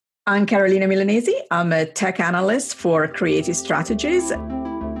I'm Carolina Milanesi. I'm a tech analyst for creative strategies.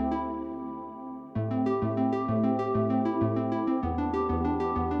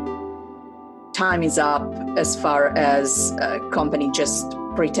 Time is up as far as a company just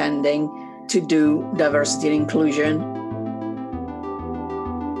pretending to do diversity and inclusion.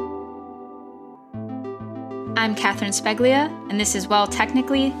 I'm Catherine Speglia, and this is Well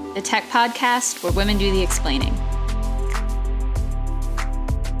Technically, the tech podcast where women do the explaining.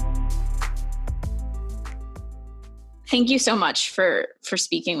 Thank you so much for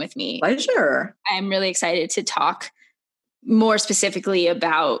speaking with me. Pleasure. I'm really excited to talk more specifically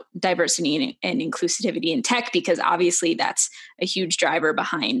about diversity and inclusivity in tech, because obviously that's a huge driver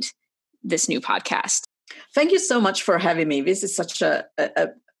behind this new podcast. Thank you so much for having me. This is such a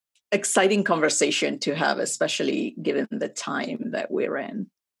exciting conversation to have, especially given the time that we're in.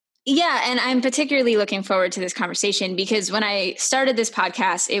 Yeah, and I'm particularly looking forward to this conversation because when I started this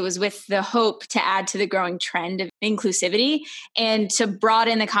podcast, it was with the hope to add to the growing trend of inclusivity and to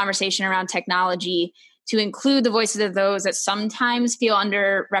broaden the conversation around technology to include the voices of those that sometimes feel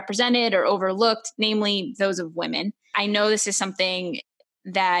underrepresented or overlooked, namely those of women. I know this is something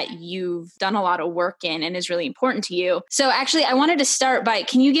that you've done a lot of work in and is really important to you. So actually, I wanted to start by,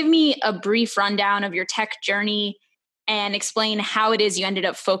 can you give me a brief rundown of your tech journey and explain how it is you ended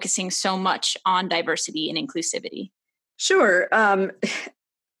up focusing so much on diversity and inclusivity? Sure.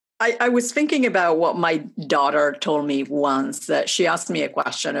 I was thinking about what my daughter told me once, that she asked me a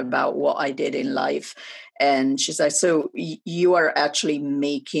question about what I did in life. And she said, so you are actually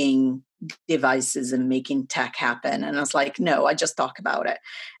making devices and making tech happen? And I was like, no, I just talk about it.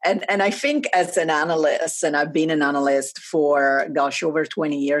 And I think as an analyst, and I've been an analyst for, over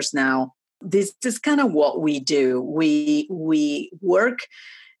 20 years now, this is kind of what we do. We work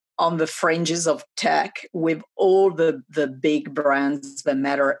on the fringes of tech with all the big brands that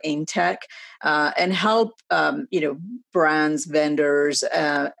matter in tech, and help brands, vendors,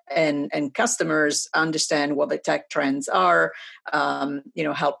 and customers understand what the tech trends are.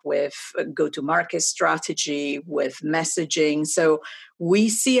 Help with go-to-market strategy, with messaging. So we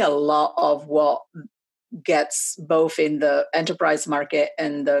see a lot of what gets both in the enterprise market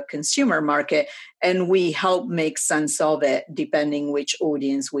and the consumer market, and we help make sense of it depending which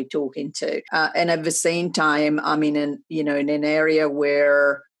audience we're talking to. And at the same time, I'm in an area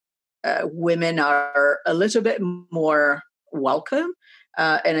where women are a little bit more welcome.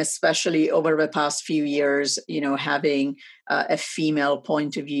 And especially over the past few years, having a female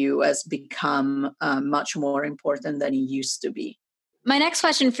point of view has become much more important than it used to be. My next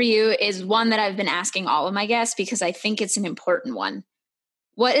question for you is one that I've been asking all of my guests because I think it's an important one.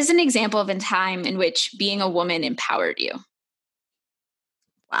 What is an example of a time in which being a woman empowered you?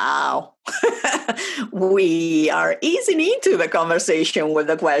 Wow. We are easing into the conversation with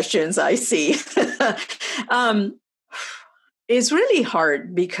the questions, I see. It's really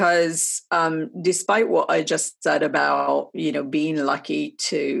hard because despite what I just said about, being lucky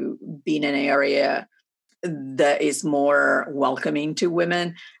to be in an area that is more welcoming to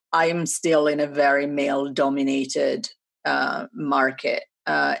women, I'm still in a very male-dominated market.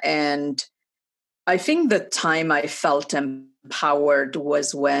 And I think the time I felt empowered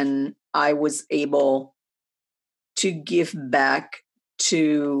was when I was able to give back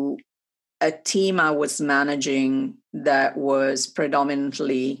to a team I was managing that was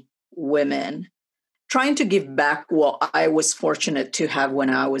predominantly women, trying to give back what I was fortunate to have when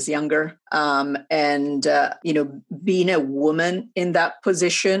I was younger. Being a woman in that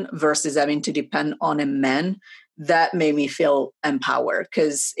position versus having to depend on a man, that made me feel empowered.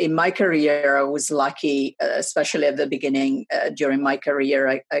 Because in my career, I was lucky, especially at the beginning, during my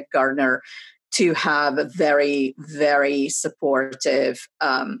career at Gartner, to have a very, very supportive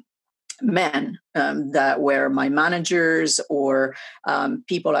men that were my managers or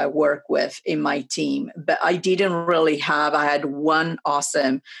people I work with in my team. But I didn't really I had one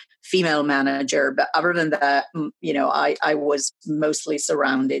awesome female manager, but other than that, I was mostly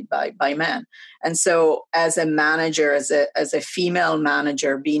surrounded by men. And so as a manager, as a female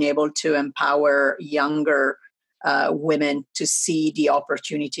manager, being able to empower younger women to see the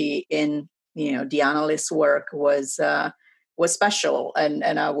opportunity in, the analyst work was special.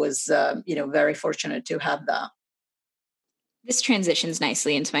 And I was, very fortunate to have that. This transitions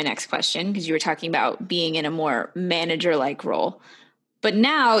nicely into my next question, because you were talking about being in a more manager-like role. But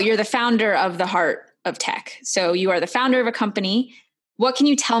now you're the founder of the Heart of Tech. So you are the founder of a company. What can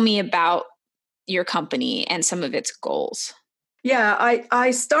you tell me about your company and some of its goals? Yeah,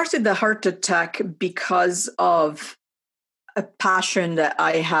 I started the Heart of Tech because of a passion that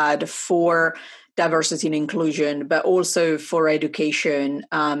I had for diversity and inclusion, but also for education.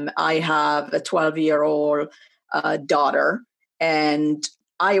 I have a 12-year-old daughter, and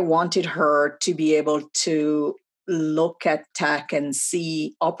I wanted her to be able to look at tech and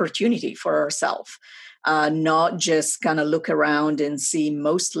see opportunity for herself. Not just kind of look around and see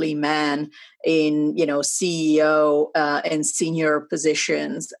mostly men in, CEO and senior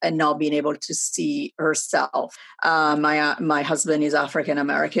positions, and not being able to see herself. My husband is African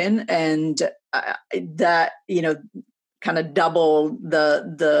American, and that kind of doubled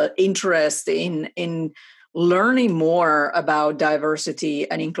the interest in learning more about diversity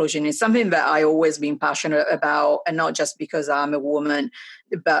and inclusion. Is something that I always been passionate about, and not just because I'm a woman,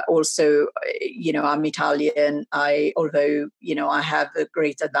 but also, I'm Italian. Although I have the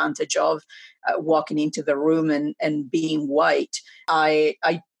great advantage of walking into the room and being white, I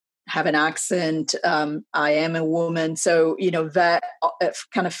have an accent. I am a woman. So, that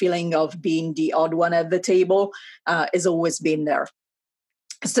kind of feeling of being the odd one at the table has always been there.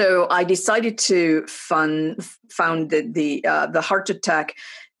 So I decided to found the Heart of Tech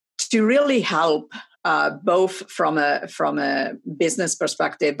to really help both from a business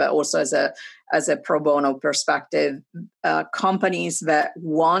perspective, but also as a pro bono perspective, companies that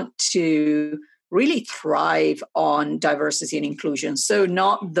want to really thrive on diversity and inclusion. So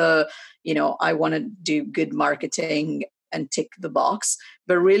not I want to do good marketing and tick the box,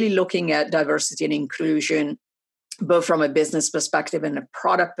 but really looking at diversity and inclusion both from a business perspective and a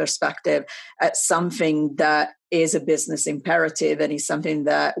product perspective, at something that is a business imperative and is something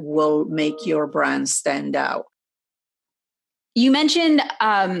that will make your brand stand out. You mentioned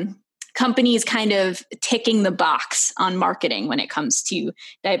companies kind of ticking the box on marketing when it comes to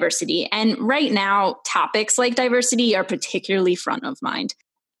diversity. And right now, topics like diversity are particularly front of mind.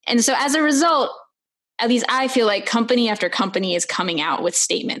 And so as a result, at least I feel like company after company is coming out with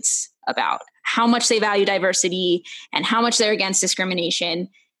statements about how much they value diversity and how much they're against discrimination.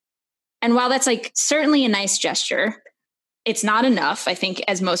 And while that's certainly a nice gesture, it's not enough, I think,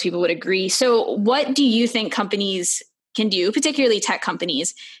 as most people would agree. So what do you think companies can do, particularly tech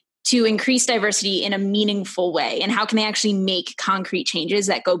companies, to increase diversity in a meaningful way? And how can they actually make concrete changes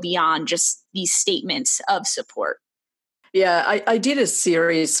that go beyond just these statements of support? Yeah, I did a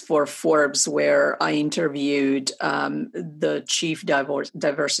series for Forbes where I interviewed the chief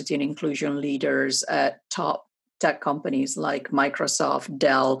diversity and inclusion leaders at top tech companies like Microsoft,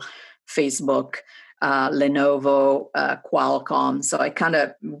 Dell, Facebook, Lenovo, Qualcomm. So I kind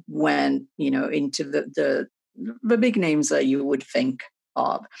of went, into the big names that you would think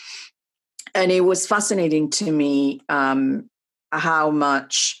of. And it was fascinating to me how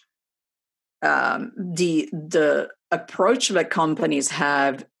much the approach that companies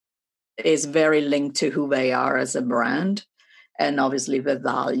have is very linked to who they are as a brand, and obviously the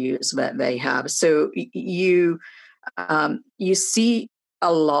values that they have. So you see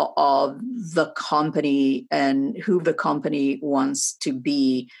a lot of the company and who the company wants to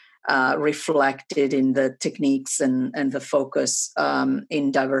be reflected in the techniques and the focus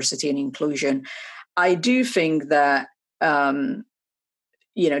in diversity and inclusion. I do think that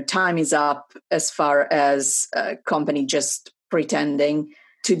time is up as far as a company just pretending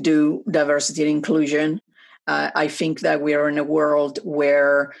to do diversity and inclusion. I think that we are in a world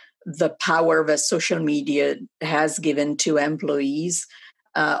where the power that social media has given to employees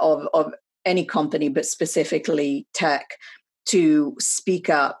of any company, but specifically tech, to speak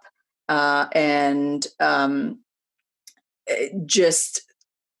up and just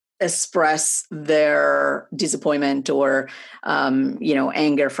express their disappointment or,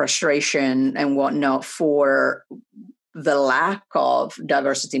 anger, frustration, and whatnot for the lack of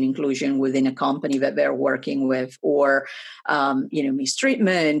diversity and inclusion within a company that they're working with, or,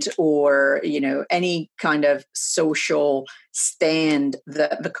 mistreatment, or, any kind of social stand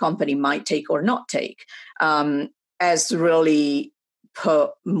that the company might take or not take, as really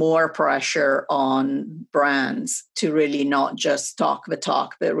put more pressure on brands to really not just talk the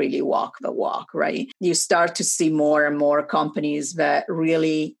talk, but really walk the walk, right? You start to see more and more companies that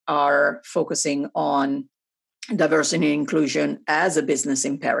really are focusing on diversity and inclusion as a business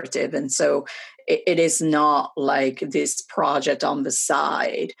imperative. And so it is not like this project on the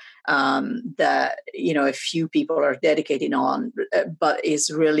side that, a few people are dedicating on, but is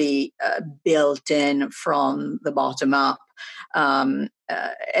really built in from the bottom up. And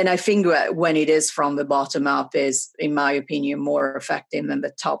I think when it is from the bottom up is, in my opinion, more effective than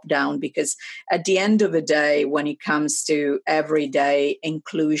the top down, because at the end of the day, when it comes to everyday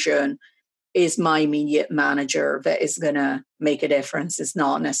inclusion, is my immediate manager that is going to make a difference. It's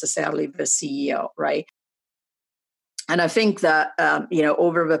not necessarily the CEO, right? And I think that,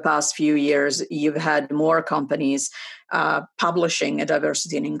 over the past few years, you've had more companies publishing a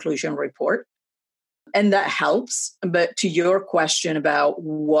diversity and inclusion report. And that helps. But to your question about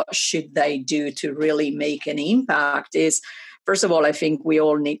what should they do to really make an impact is, first of all, I think we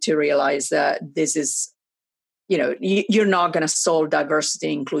all need to realize that this is, you're not going to solve diversity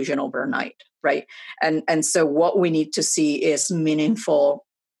and inclusion overnight, right? And so what we need to see is meaningful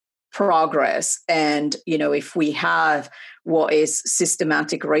progress. And, if we have what is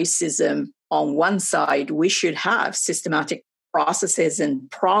systematic racism on one side, we should have systematic processes and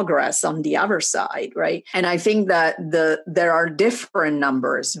progress on the other side, right? And I think that there are different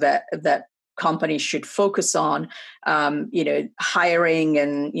numbers that companies should focus on, hiring.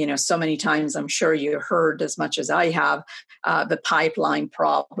 And, so many times I'm sure you heard as much as I have, the pipeline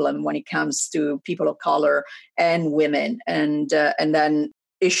problem when it comes to people of color and women. And then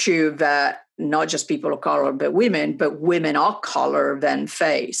issue that not just people of color, but women of color then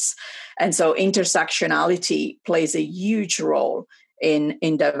face. And so intersectionality plays a huge role in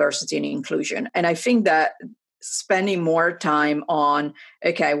diversity and inclusion. And I think that spending more time on,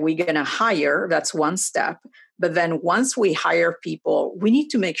 okay, we're going to hire, that's one step. But then once we hire people, we need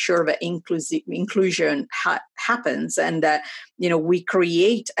to make sure that inclusion happens and that, we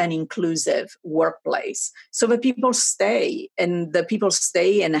create an inclusive workplace so that people stay and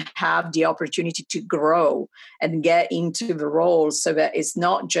have the opportunity to grow and get into the roles so that it's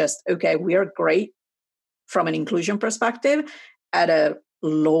not just, okay, we are great from an inclusion perspective at a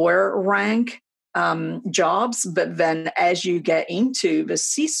lower rank jobs, but then as you get into the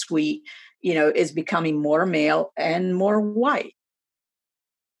C-suite, is becoming more male and more white.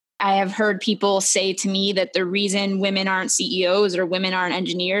 I have heard people say to me that the reason women aren't CEOs or women aren't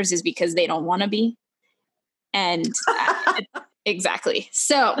engineers is because they don't want to be. And exactly.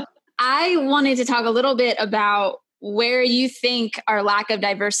 So I wanted to talk a little bit about where you think our lack of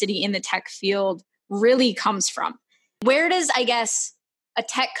diversity in the tech field really comes from. Where does, I guess, a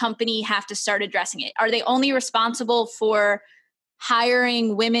tech company have to start addressing it? Are they only responsible for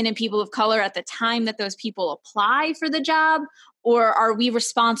hiring women and people of color at the time that those people apply for the job? Or are we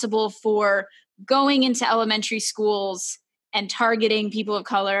responsible for going into elementary schools and targeting people of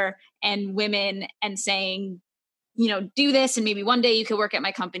color and women and saying, do this and maybe one day you could work at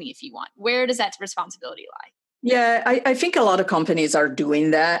my company if you want? Where does that responsibility lie? Yeah, I think a lot of companies are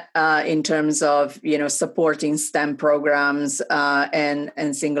doing that in terms of, supporting STEM programs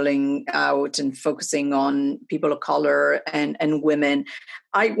and singling out and focusing on people of color and women.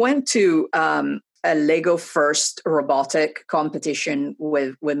 I went to a Lego First robotic competition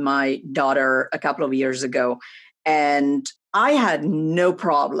with my daughter a couple of years ago, and I had no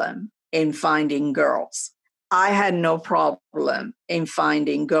problem in finding girls. I had no problem in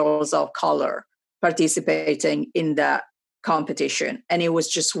finding girls of color participating in that competition. And it was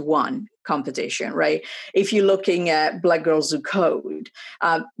just one competition, right? If you're looking at Black Girls Who Code,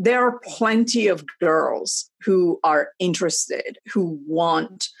 there are plenty of girls who are interested, who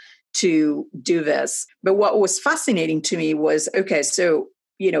want to do this. But what was fascinating to me was, okay, so,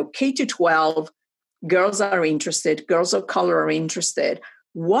 K to 12, girls are interested, girls of color are interested.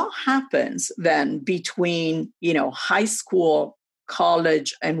 What happens then between, high school,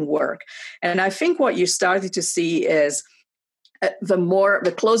 college, and work? And I think what you started to see is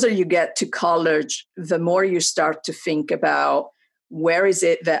the closer you get to college, the more you start to think about where is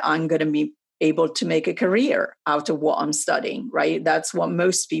it that I'm going to be able to make a career out of what I'm studying, right? That's what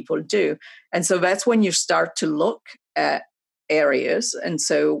most people do. And so that's when you start to look at areas. And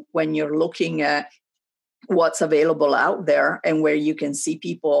so when you're looking at what's available out there and where you can see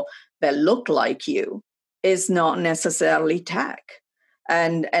people that look like you, is not necessarily tech.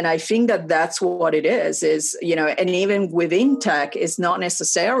 And I think that that's what it is, and even within tech, it's not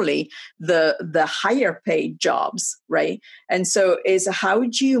necessarily the higher paid jobs, right? And so is how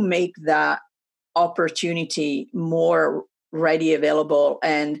do you make that opportunity more ready, available?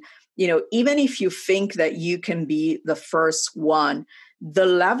 And, even if you think that you can be the first one, the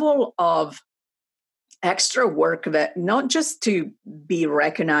level of extra work that not just to be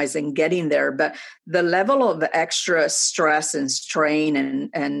recognized and getting there, but the level of extra stress and strain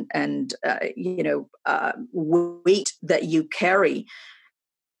and weight that you carry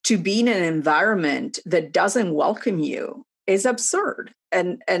to be in an environment that doesn't welcome you is absurd.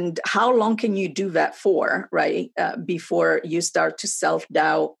 And how long can you do that for, right? Before you start to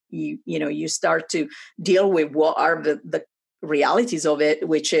self-doubt, you start to deal with what are the realities of it,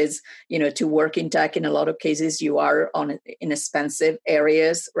 which is, to work in tech, in a lot of cases, you are in expensive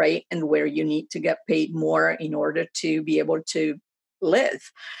areas, right? And where you need to get paid more in order to be able to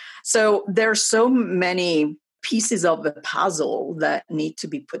live. So there's so many pieces of the puzzle that need to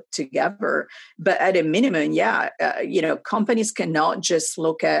be put together. But at a minimum, companies cannot just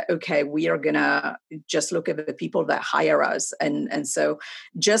look at, okay, we are going to just look at the people that hire us. And so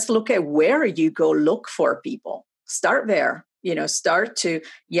just look at where you go look for people. Start there, start to,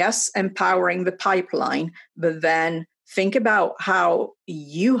 yes, empowering the pipeline, but then think about how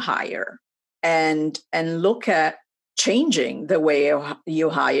you hire and look at changing the way you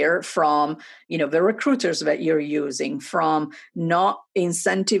hire from, the recruiters that you're using, from not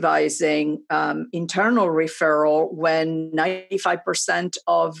incentivizing internal referral when 95%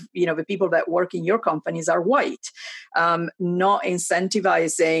 of, the people that work in your companies are white, not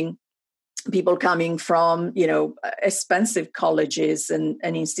incentivizing people coming from, expensive colleges and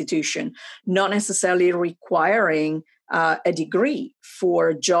institution, not necessarily requiring a degree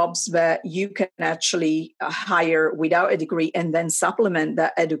for jobs that you can actually hire without a degree and then supplement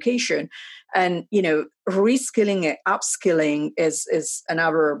that education. And, reskilling and upskilling is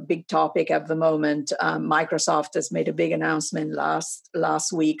another big topic at the moment. Microsoft has made a big announcement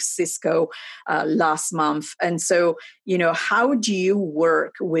last week, Cisco last month. And so, how do you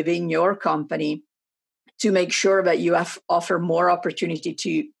work within your company to make sure that you offer more opportunity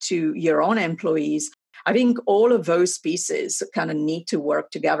to your own employees? I think all of those pieces kind of need to work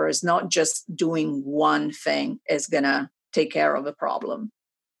together. It's not just doing one thing is going to take care of the problem.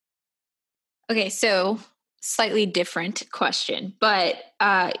 Okay, so slightly different question, but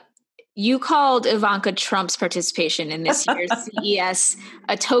you called Ivanka Trump's participation in this year's CES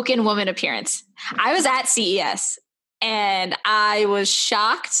a token woman appearance. I was at CES and I was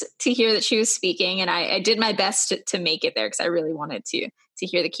shocked to hear that she was speaking, and I did my best to make it there because I really wanted to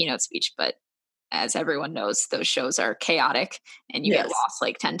hear the keynote speech, but as everyone knows, those shows are chaotic and you get lost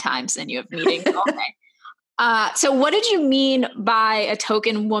like 10 times and you have meetings all day. So what did you mean by a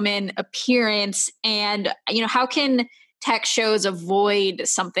token woman appearance? And, how can tech shows avoid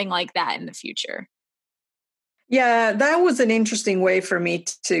something like that in the future? Yeah, that was an interesting way for me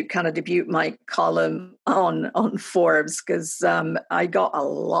to kind of debut my column on Forbes, because I got a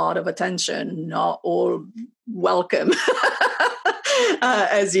lot of attention, not all welcome,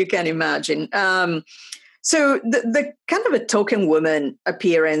 as you can imagine. So the kind of a token woman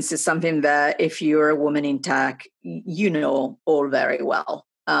appearance is something that if you're a woman in tech, all very well.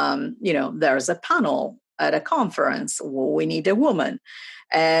 There's a panel at a conference, we need a woman.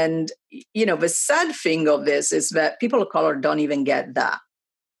 And, the sad thing of this is that people of color don't even get that,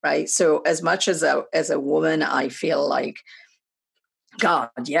 right? So as much as a woman, I feel like, God,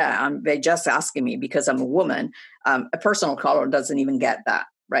 they're just asking me because I'm a woman. A person of color doesn't even get that,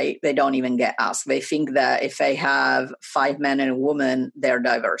 right? They don't even get asked. They think that if they have 5 men and a woman, they're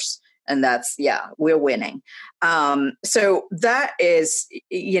diverse. And that's, we're winning. So that is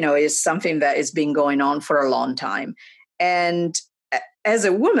something that has been going on for a long time. And as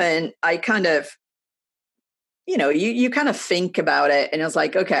a woman, I kind of, you kind of think about it and it's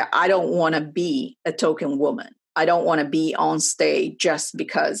like, okay, I don't want to be a token woman. I don't want to be on stage just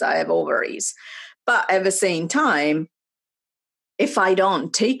because I have ovaries. But at the same time, if I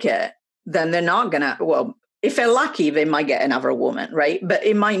don't take it, then they're not going to, if they're lucky, they might get another woman, right? But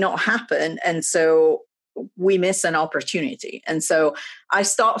it might not happen. And so we miss an opportunity. And so I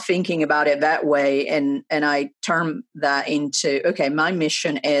start thinking about it that way. And I turn that into, okay, my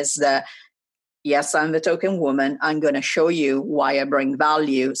mission is that, yes, I'm the token woman. I'm going to show you why I bring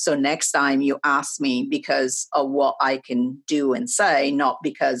value. So next time you ask me because of what I can do and say, not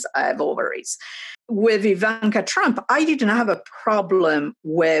because I have ovaries. With Ivanka Trump, I didn't have a problem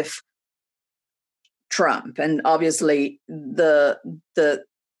with Trump. And obviously the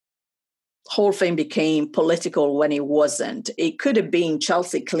whole thing became political when it wasn't. It could have been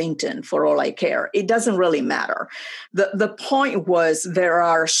Chelsea Clinton for all I care. It doesn't really matter. The point was there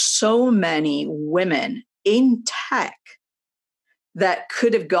are so many women in tech that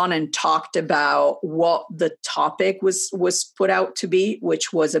could have gone and talked about what the topic was put out to be,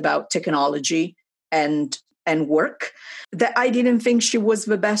 which was about technology and work, that I didn't think she was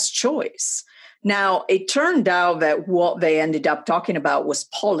the best choice. Now, it turned out that what they ended up talking about was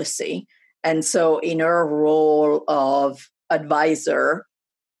policy. And so in her role of advisor,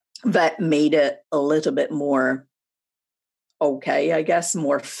 that made it a little bit more okay, I guess,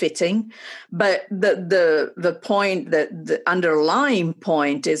 more fitting. But the point, that the underlying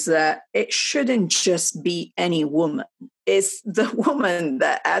point is that it shouldn't just be any woman. It's the woman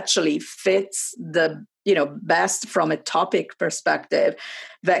that actually fits the best from a topic perspective,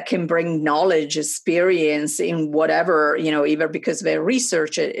 that can bring knowledge, experience in whatever, either because they're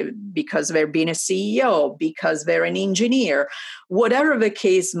researching, because they're being a CEO, because they're an engineer, whatever the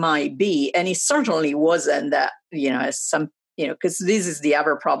case might be. And it certainly wasn't that, as some, because this is the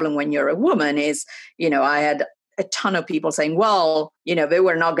other problem when you're a woman is, I had a ton of people saying, well, they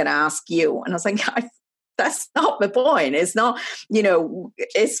were not going to ask you. And I was like, that's not the point. It's not,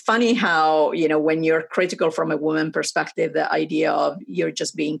 it's funny how, when you're critical from a woman perspective, the idea of you're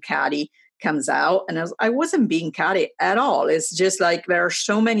just being catty comes out. And I wasn't being catty at all. It's just like there are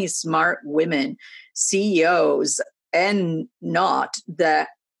so many smart women, CEOs and not, that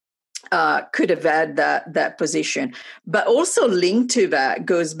could have had that position. But also linked to that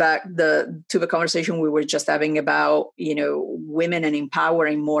goes back to the conversation we were just having about, women and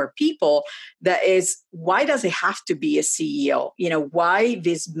empowering more people. That is, why does it have to be a CEO? Why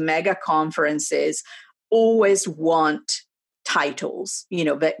these mega conferences always want titles,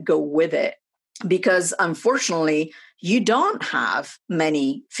 that go with it? Because unfortunately, you don't have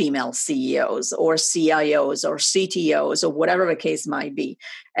many female CEOs or CIOs or CTOs or whatever the case might be.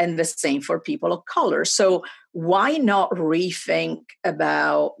 And the same for people of color. So why not rethink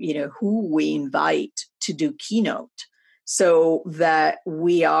about, who we invite to do keynote so that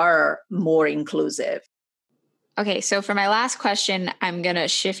we are more inclusive? Okay, so for my last question, I'm going to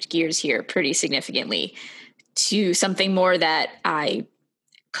shift gears here pretty significantly to something more that I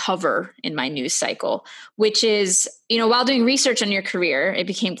cover in my news cycle, which is, while doing research on your career, it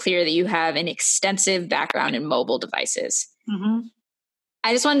became clear that you have an extensive background in mobile devices. Mm-hmm.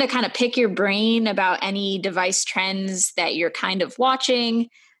 I just wanted to kind of pick your brain about any device trends that you're kind of watching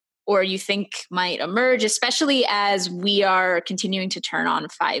or you think might emerge, especially as we are continuing to turn on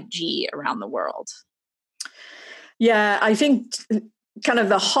 5G around the world. Yeah, I think kind of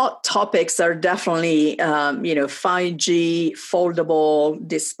the hot topics are definitely, 5G, foldable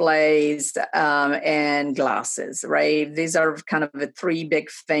displays, and glasses, right? These are kind of the three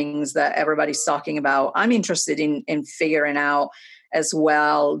big things that everybody's talking about. I'm interested in figuring out as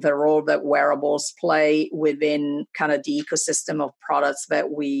well the role that wearables play within kind of the ecosystem of products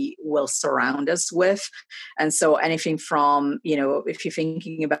that we will surround us with. And so anything from, if you're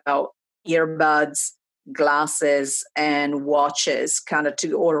thinking about earbuds, glasses and watches kind of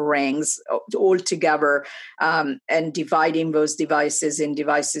or rings all together, and dividing those devices in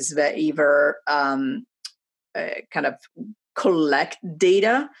devices that either kind of collect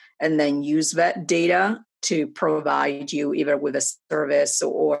data and then use that data to provide you either with a service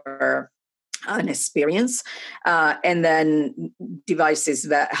or an experience, and then devices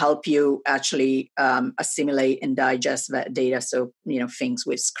that help you actually assimilate and digest that data. So, things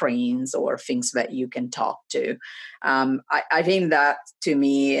with screens or things that you can talk to. I think that to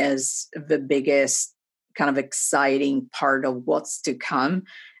me is the biggest kind of exciting part of what's to come,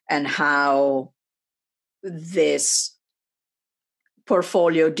 and how this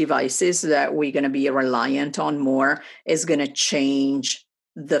portfolio of devices that we're going to be reliant on more is going to change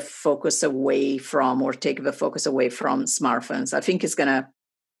the focus away from, or take the focus away from smartphones. I think it's going to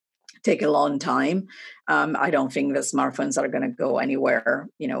take a long time. I don't think the smartphones are going to go anywhere,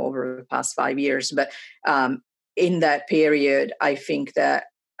 over the past 5 years. But in that period, I think that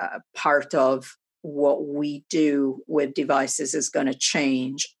part of what we do with devices is going to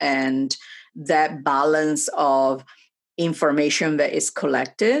change. And that balance of information that is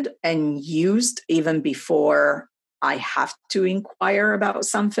collected and used even before I have to inquire about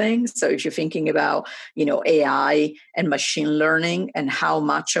something. So if you're thinking about, AI and machine learning, and how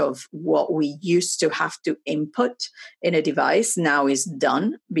much of what we used to have to input in a device now is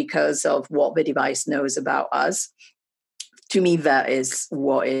done because of what the device knows about us. To me, that is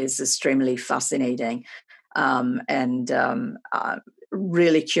what is extremely fascinating, and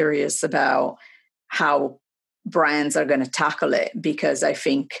really curious about how brands are going to tackle it, because I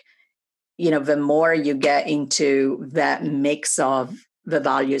think, the more you get into that mix of the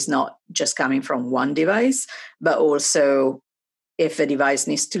value is not just coming from one device, but also if a device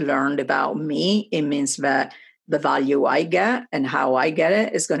needs to learn about me, it means that the value I get and how I get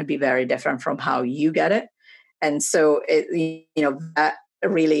it is going to be very different from how you get it. And so, that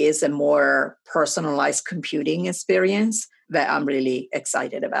really is a more personalized computing experience that I'm really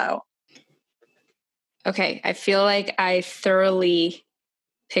excited about. Okay, I feel like I thoroughly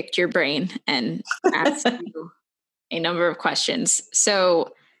picked your brain and asked you a number of questions.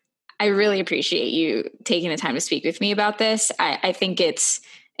 So I really appreciate you taking the time to speak with me about this. I think it's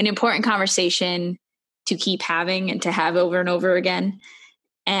an important conversation to keep having and to have over and over again.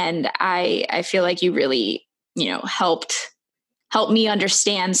 And I feel like you really, helped help me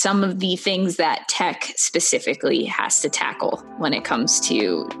understand some of the things that tech specifically has to tackle when it comes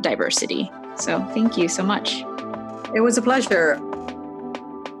to diversity. So thank you so much. It was a pleasure.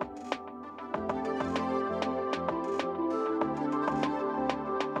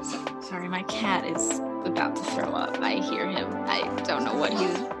 Sorry, my cat is about to throw up. I hear him. I don't know what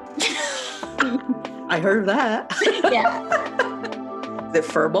he's... I heard that. Yeah. The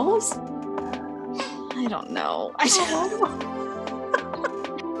fur balls? I don't know.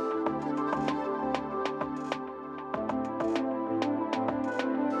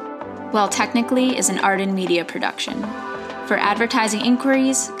 Well Technically is an Arden Media production. For advertising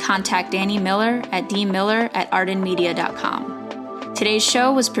inquiries, contact Danny Miller at dmiller@ardenmedia.com. Today's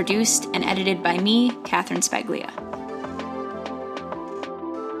show was produced and edited by me, Catherine Spaglia.